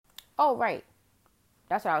Oh, right.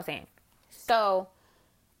 That's what I was saying. So,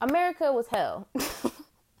 America was hell.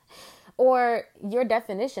 Or your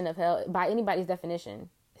definition of hell, by anybody's definition,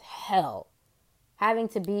 hell. Having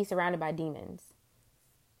to be surrounded by demons.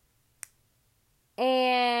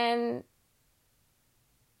 And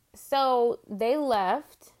so they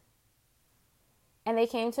left and they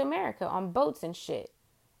came to America on boats and shit.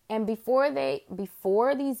 And before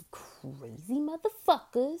these crazy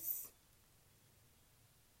motherfuckers,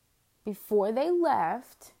 before they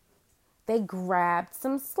left, they grabbed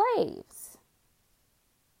some slaves.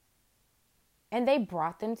 And they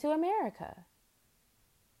brought them to America.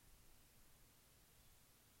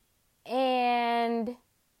 And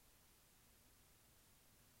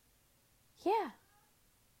yeah.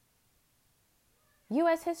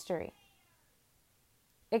 U.S. history.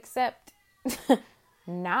 Except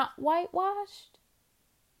not whitewashed.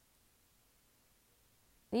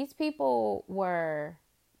 These people were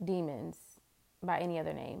demons by any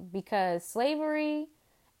other name, because slavery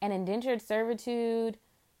and indentured servitude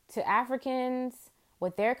to Africans,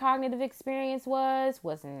 what their cognitive experience was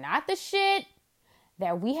not the shit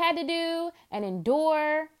that we had to do and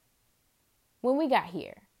endure when we got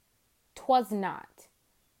here. 'Twas not.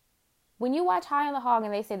 When you watch High on the Hog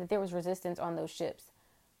and they say that there was resistance on those ships,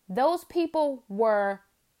 those people were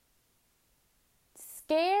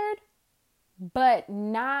scared, but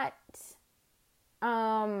not,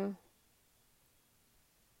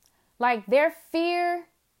 like their fear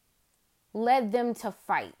led them to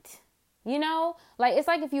fight. You know, like it's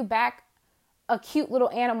like if you back a cute little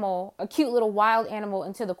wild animal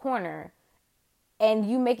into the corner and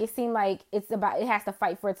you make it seem like it has to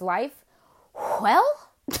fight for its life. Well,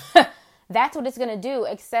 that's what it's going to do,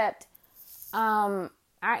 except our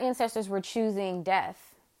ancestors were choosing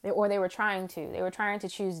death, or they were trying to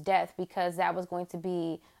choose death, because that was going to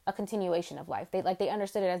be a continuation of life. They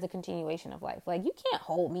understood it as a continuation of life. Like, you can't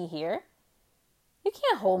hold me here. You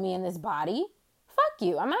can't hold me in this body. Fuck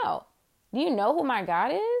you. I'm out. Do you know who my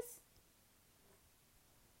God is?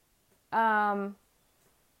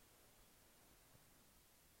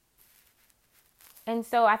 And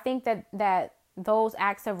so I think that those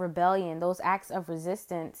acts of rebellion, those acts of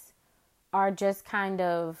resistance are just kind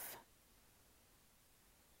of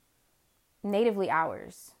natively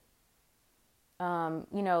ours.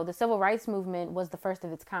 The civil rights movement was the first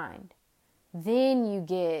of its kind. Then you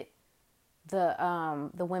get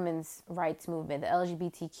the women's rights movement, the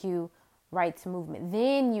LGBTQ rights movement.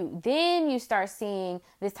 Then you start seeing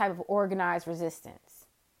this type of organized resistance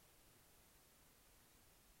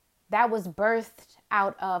that was birthed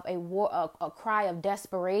out of a cry of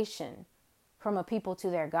desperation from a people to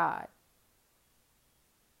their God.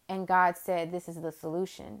 And God said, this is the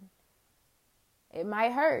solution. It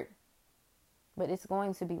might hurt, but it's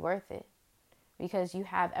going to be worth it, because you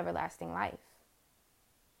have everlasting life.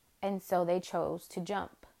 And so they chose to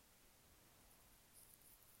jump.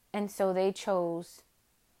 And so they chose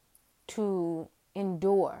to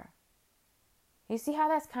endure. You see how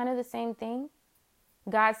that's kind of the same thing?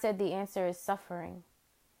 God said the answer is suffering.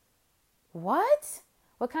 What?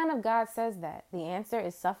 What kind of God says that? The answer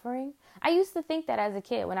is suffering? I used to think that as a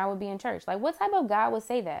kid when I would be in church. Like, what type of God would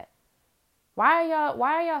say that? Why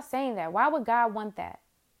are y'all saying that? Why would God want that?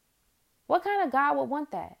 What kind of God would want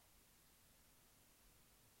that?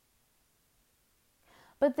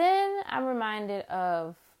 But then I'm reminded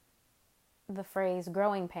of the phrase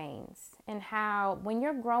growing pains, and how when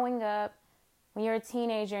you're growing up, when you're a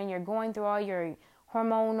teenager and you're going through all your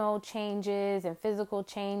hormonal changes and physical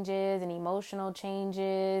changes and emotional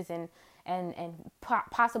changes and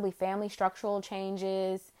possibly family structural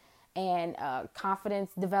changes and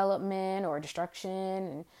confidence development or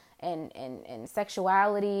destruction and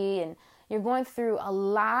sexuality, and you're going through a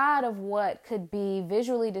lot of what could be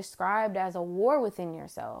visually described as a war within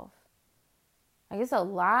yourself. Like, it's a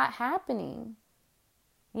lot happening,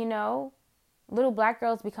 Little black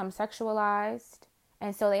girls become sexualized,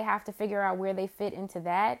 and so they have to figure out where they fit into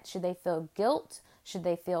that. Should they feel guilt? Should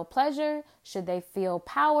they feel pleasure? Should they feel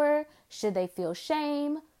power? Should they feel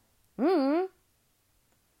shame?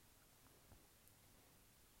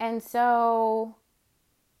 And so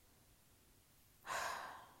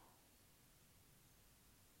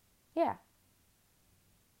yeah.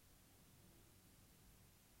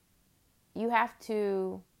 You have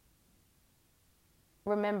to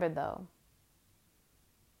remember, though,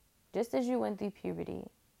 just as you went through puberty,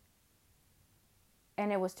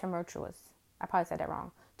 and it was tumultuous. I probably said that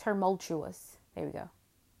wrong. Tumultuous. There we go.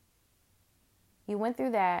 You went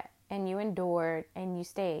through that, and you endured, and you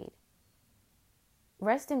stayed.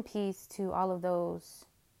 Rest in peace to all of those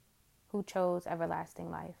who chose everlasting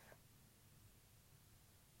life.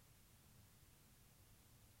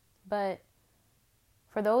 But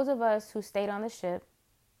for those of us who stayed on the ship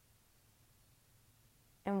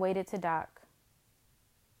and waited to dock,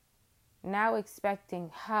 now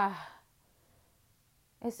expecting,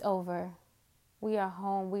 it's over. We are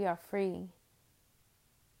home. We are free.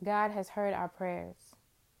 God has heard our prayers.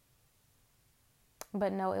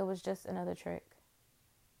 But no, it was just another trick.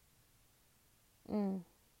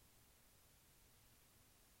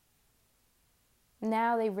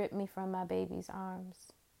 Now they rip me from my baby's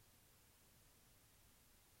arms.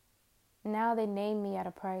 Now they name me at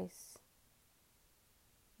a price.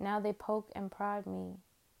 Now they poke and prod me.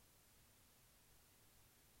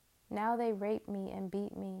 Now they rape me and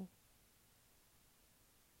beat me.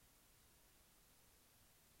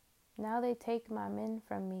 Now they take my men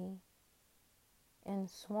from me in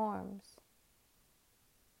swarms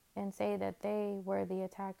and say that they were the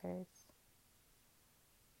attackers.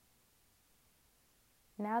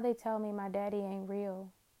 Now they tell me my daddy ain't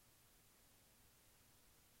real.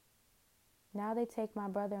 Now they take my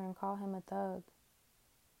brother and call him a thug.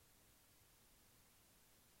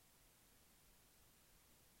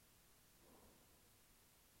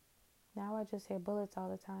 Now I just hear bullets all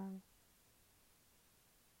the time.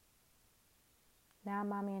 Now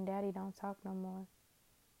mommy and daddy don't talk no more.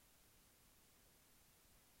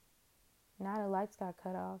 Now the lights got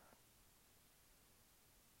cut off.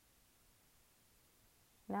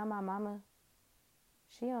 Now my mama,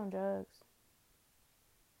 she on drugs.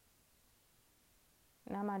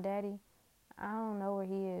 Now my daddy, I don't know where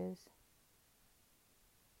he is.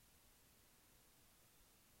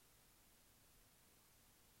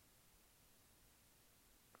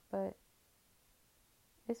 But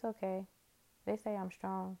it's okay. They say I'm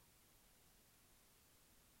strong.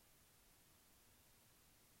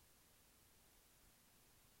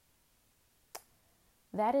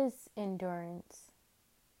 That is endurance.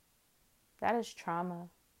 That is trauma.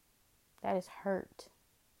 That is hurt.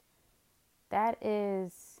 That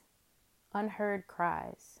is unheard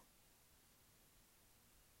cries.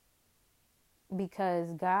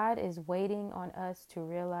 Because God is waiting on us to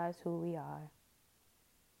realize who we are.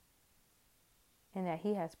 And that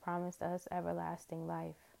He has promised us everlasting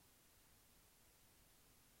life.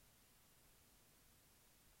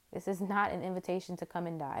 This is not an invitation to come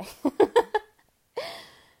and die.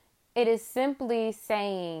 It is simply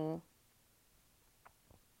saying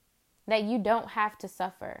that you don't have to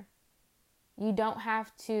suffer. You don't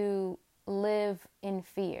have to live in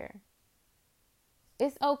fear.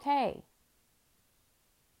 It's okay.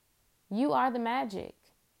 You are the magic.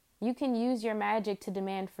 You can use your magic to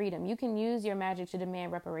demand freedom. You can use your magic to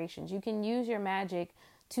demand reparations. You can use your magic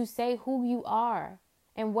to say who you are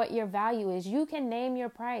and what your value is. You can name your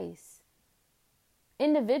price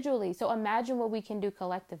individually. So imagine what we can do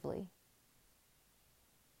collectively.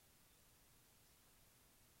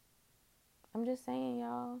 I'm just saying,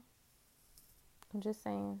 y'all. I'm just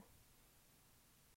saying.